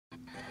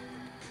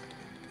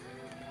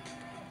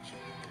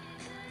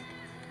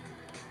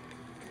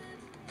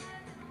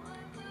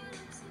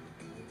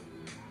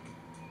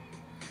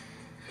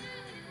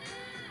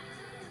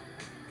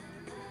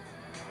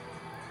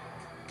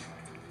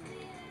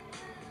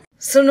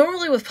So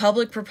normally with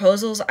public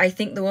proposals, I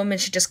think the woman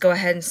should just go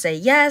ahead and say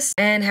yes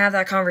and have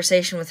that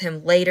conversation with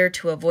him later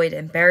to avoid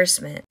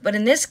embarrassment. But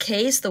in this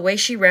case, the way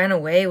she ran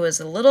away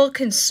was a little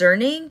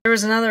concerning. There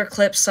was another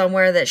clip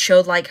somewhere that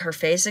showed like her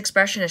face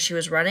expression as she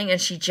was running, and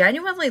she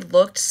genuinely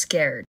looked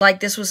scared. Like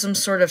this was some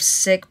sort of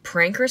sick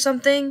prank or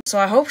something. So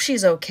I hope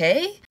she's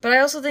okay. But I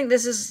also think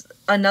this is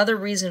another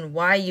reason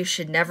why you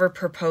should never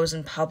propose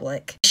in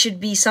public. It should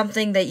be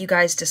something that you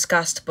guys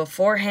discussed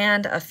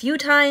beforehand a few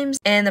times,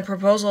 and the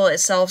proposal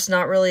itself's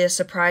not really a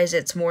surprise.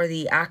 It's more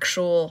the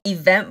actual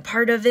event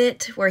part of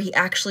it where he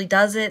actually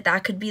does it.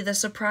 That could be the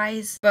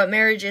surprise. But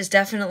marriage is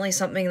definitely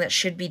something that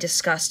should be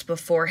discussed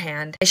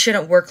beforehand. It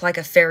shouldn't work like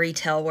a fairy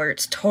tale where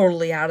it's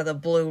totally out of the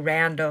blue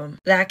random.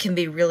 That can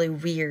be really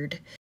weird.